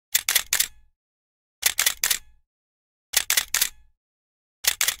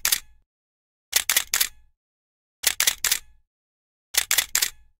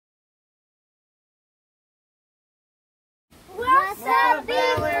up,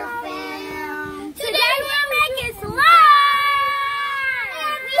 Ballard fam? Today we're making slime!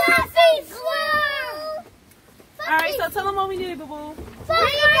 And fluffy glue! Alright, so tell them what we need, boo-boo. So we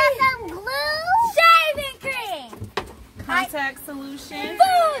got some glue, shaving cream, contact solution,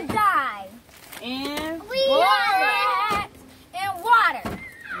 food dye, and borax, and water.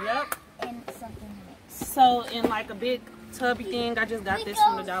 Yep. And something to mix. So in like a big tubby thing, I just got this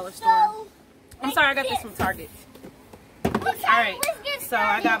from the dollar store. I'm sorry, I got this from Target. Alright, so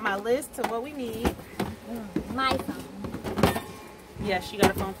I got my list of what we need. My phone. Yeah, she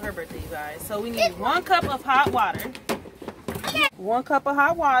got a phone for her birthday, you guys. So we need 1 cup of hot water. 1 cup of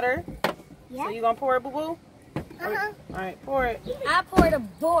hot water. Yeah. So you gonna pour it, boo-boo? Alright, pour it. I poured a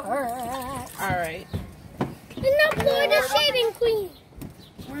borax. Alright. And I poured a shaving cream.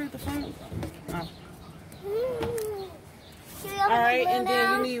 Where's the phone? Oh. All Alright, and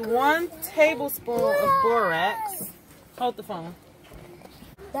then you need 1 tablespoon of borax. Hold the phone.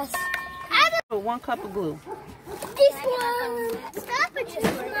 That's 1 cup of glue. this one. Stop it, just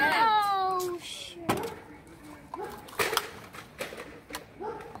oh, shit.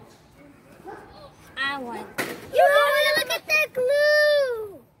 I want. You want to look at that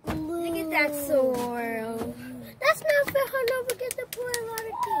glue. Look at that swirl. That's not fair. I'll never get to pour a lot of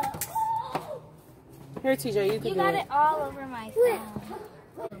things. Here, TJ, you can do got it. it all over my phone.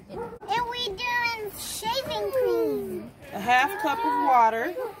 And we doing shaving cream. A 1/2 cup of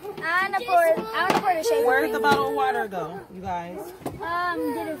water. I want to pour the shaving Where did cream. the bottle of water go, you guys?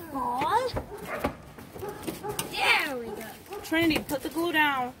 Did it fall? There we go. Trinity, put the glue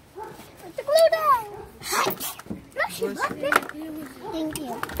down. Put the glue down. No, she left it. Thank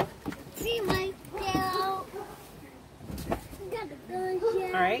you. See my tail. Got the gun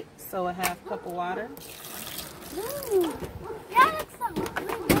here. All right, so a 1/2 cup of water. Ooh. That looks so good.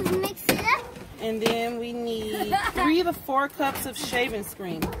 Let's mix it up. And then we need 3 to 4 cups of shaving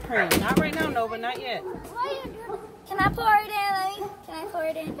cream. Not right now, Nova, not yet. Can I pour it in, Lily? Can I pour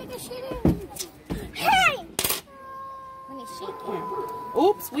it in? Take a shit in. Hey! Let me shake it. Here.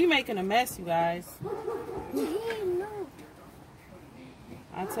 Oops, we making a mess, you guys.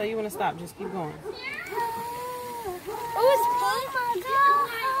 I'll tell you when to stop. Just keep going. Oh, it's pink.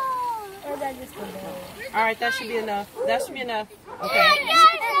 Or is that just the bag? All right, that should be enough. That should be enough. Okay. Yeah,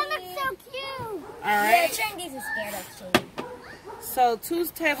 guys, that looks so cute. All right. Yeah, Trinity's is scared of shit. So 2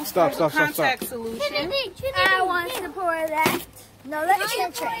 tablespoons of contact solution. I want to pour that. No, let me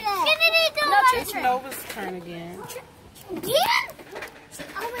try. No, It's Nova's turn again. Again?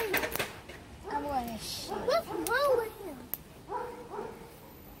 Oh, wait. I'm going to shit. What's wrong with him?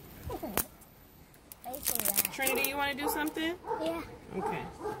 Trinity, you want to do something? Yeah. Okay.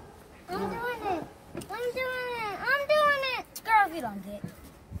 I'm doing it. I'm doing it. Girl, if you don't get.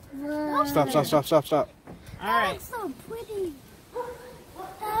 Stop. All right. That's so pretty.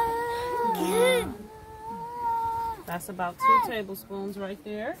 Good. That's about 2 tablespoons right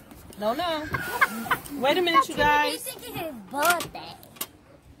there. No. Wait a minute, you guys. He's thinking his birthday.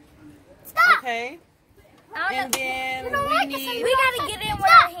 Stop. Okay. And then we need We gotta get in with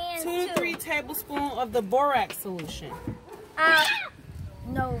our hands 2 to 3 tablespoons of the borax solution.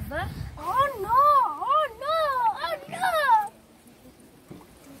 Nova. Oh no!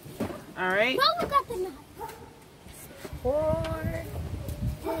 All right. Well, we got the knife.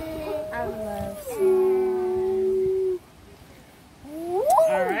 I love slime.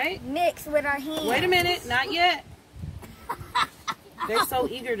 All right. Mix with our hands. Wait a minute, not yet. They're so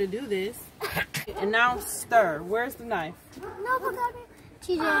eager to do this. And now stir. Where's the knife? Nova got it.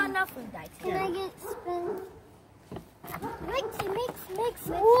 No food dye. Can I get spin? Mix.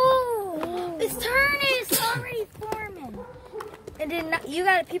 Whoa! It's turning. It's already forming. And then you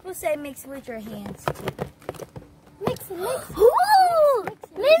got people say mix with your hands too. Mix. Ooh!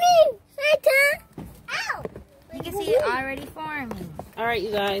 Mimi, ow! You can see it already forming. All right,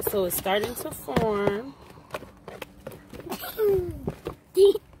 you guys. So it's starting to form.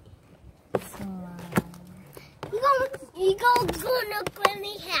 You go look in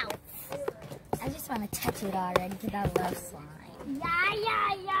the house. I just want to touch it already because I love slime. Yeah.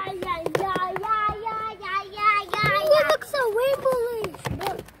 It looks so rainbow-ish.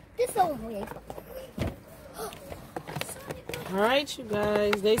 Look, this is so rainbow. All right, you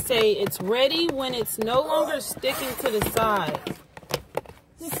guys. They say it's ready when it's no longer sticking to the side.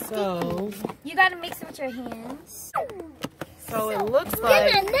 So you got to mix it with your hands. So it looks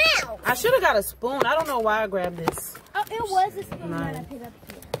like I should have got a spoon. I don't know why I grabbed this. Oh, it was a spoon that I put up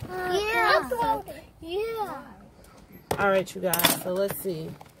here. Yeah. All right, you guys. So let's see.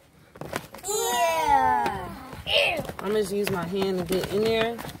 Yeah. I'm gonna just use my hand to get in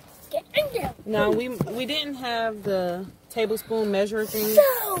there. Get in there. No, we didn't have the tablespoon measure thing.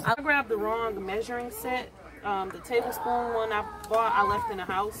 I grabbed the wrong measuring set. The tablespoon one I bought, I left in the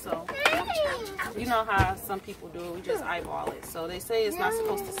house, so you know how some people do it. We just eyeball it. So they say it's not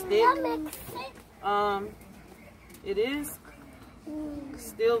supposed to stick. It is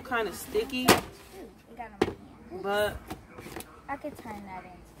still kind of sticky, but I could turn that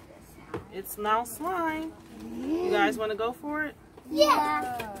into this. it's now slime. You guys want to go for it?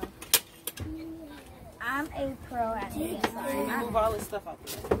 Yeah. I'm a pro at this. Let me move all this stuff out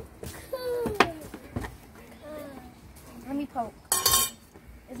there. Let me poke.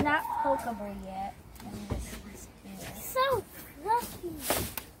 It's not pokeable yet. Let me just so fluffy.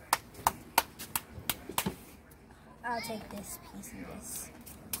 I'll take this piece and just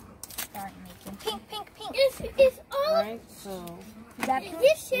start making pink, pink, pink. It's all Right, so that pink.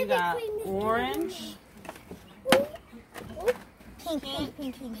 we got orange, Pink, pink,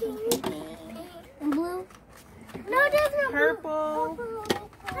 pink, pink, pink, pink, and blue. No, there's no purple,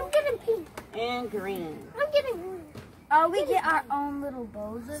 I'm getting pink. and green. I'm getting green. Oh, we get our own little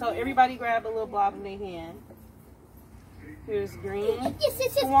bows. So everybody grab a little blob in their hand. Here's green.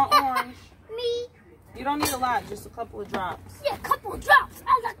 Yes. Who want orange? Me. You don't need a lot, just a couple of drops. Yeah, a couple of drops.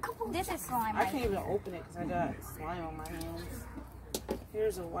 I got a couple. This is slime. I can't even open it because I got slime on my hands.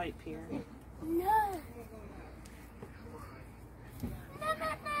 Here's a wipe here. No.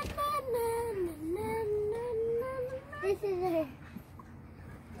 This is it.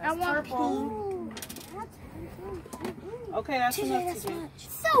 That's I want purple. pink. Okay, that's enough to do.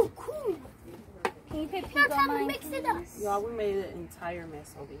 So cool. Can you put pink on mine? Mix it up. Y'all, we made an entire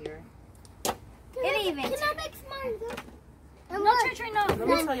mess over here. Can I mix mine? No, let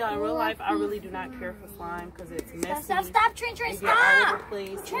me tell y'all, in real life, I really do not care for slime because it's messy. Stop, Trin, It get all stop. over the place.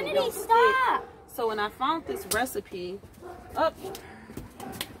 And it Trinity, don't stop. stick. So when I found this recipe, Oh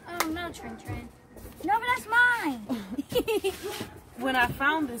no, Trin. No, but that's mine. when I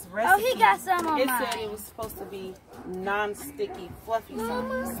found this recipe, he got some on it mine. said it was supposed to be non-sticky, fluffy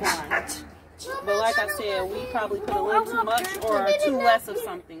slime. But like I said, we probably put a little too much or too less of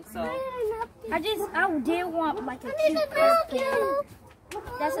something. So I did want like a cute purple.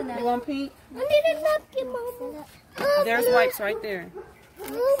 That's enough. you want pink? I need a napkin, Mama. There's wipes right there.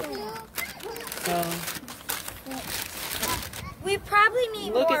 So We probably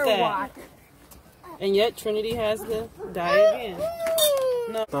need Look more at that. water. and yet Trinity has the dye again.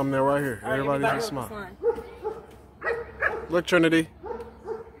 No. Thumbnail right here. All right, Everybody everybody just look smile. slime. Look, Trinity.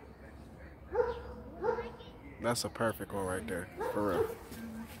 That's a perfect one right there, for real.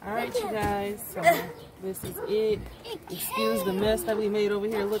 All right, you guys. So this is it. Excuse the mess that we made over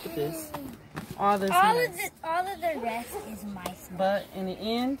here. Look at this. All this mess. All of the rest is my stuff. But in the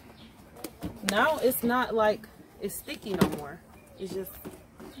end, now it's not like it's sticky no more. It's just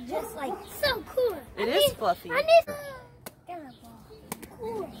like so cool. it is fluffy.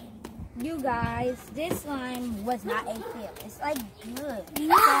 Cool. You guys, this slime was not a fail. It's like good.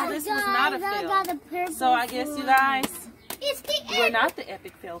 So this was not a fail. So I guess you guys, we're not the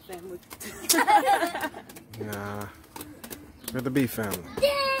epic fail family. Nah. We're the Bee family.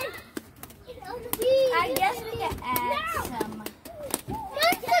 I guess we can add some.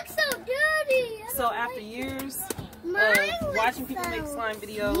 Mine looks so dirty. So after years of watching people make slime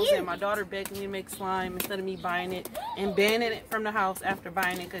videos and my daughter begged me to make slime instead of me buying it and banning it from the house after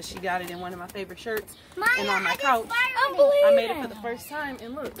buying it because she got it in one of my favorite shirts and on my couch, I made it for the first time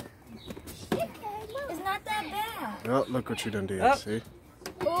and look. It's not that bad. Oh, look what you done did, Oh. see?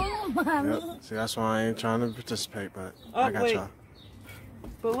 Oh, mommy. Yep. See, that's why I ain't trying to participate, but Oh, I got wait. y'all.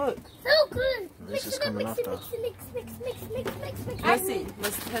 But look, So good. This is coming off, though. Mix. let's see.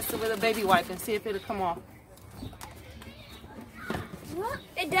 Let's test it with a baby wipe and see if it'll come off.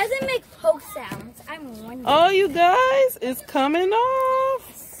 It doesn't make poke sounds. I'm wondering. Oh, you guys, it's coming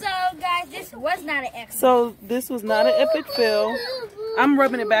off. So, guys, this was not an epic. So this was not an epic fail. I'm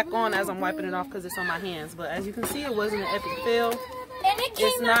rubbing it back on as I'm wiping it off because it's on my hands. But as you can see, it wasn't an epic fail. And it came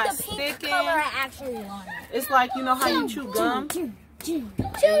It's out not the pink sticking. color I actually wanted. It's like, you know how you chew gum? And you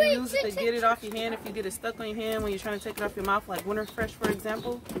use it to get it off your hand if you get it stuck on your hand when you're trying to take it off your mouth, like Winter Fresh, for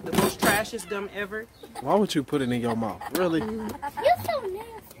example. The most trashiest gum ever. Why would you put it in your mouth? Really? You're so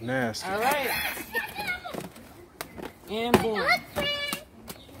nasty. Nasty. All right. And boom.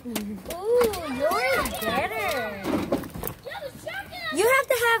 Ooh, yours better. You have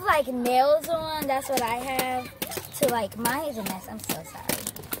to have like nails on. That's what I have. To like, mine is a mess. I'm so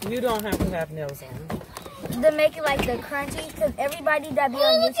sorry. You don't have to have nails on. To make it like the crunchy, because everybody that be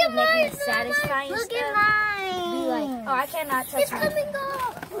on YouTube making it satisfying Look stuff. at mine. Be like, oh, I cannot touch It's mine. coming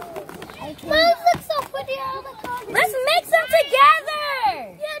off. Mine looks so pretty on the corner. Let's mix them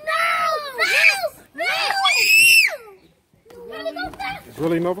together. Yeah, no.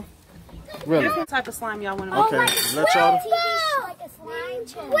 Really, Nova? Really? Different type of slime y'all want to Okay, make. let y'all. Like a slime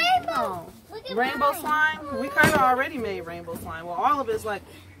channel. Oh. Rainbow slime? We kind of already made rainbow slime. Well, all of it's like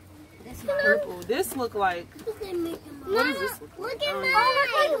purple. This look like, what does this look like? Look at Oh,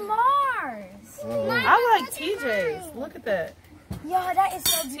 look like Mars. I like TJ's. Look at that. Yo, that is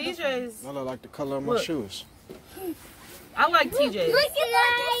so beautiful. TJ's. I look like the color of my Look. shoes. I like TJ's. Look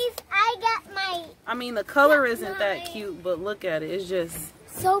at guys, I got my. I mean, the color isn't that cute, but look at it. It's just,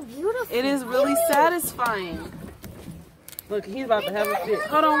 So beautiful. it is really satisfying. Look, he's about to have a fit.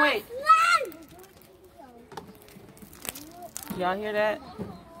 Hold on, wait. Y'all hear that?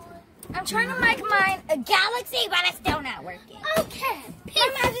 I'm trying to make mine a galaxy, but it's still not working. Okay.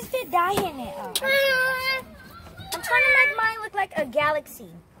 I just did dye in it. Oh. I'm trying to make mine look like a galaxy.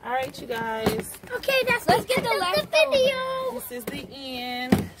 All right, you guys. Okay, Let's get the last video. This is the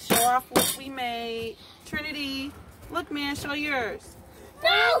end. Show off what we made. Trinity, look, man, show yours.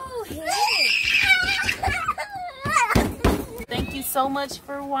 No. Thank you so much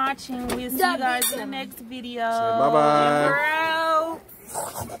for watching. We'll see you guys in the next video. bye-bye. We're out.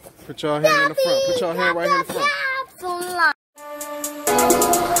 Put your hand in the front. Put your hand right here in the front. Slime.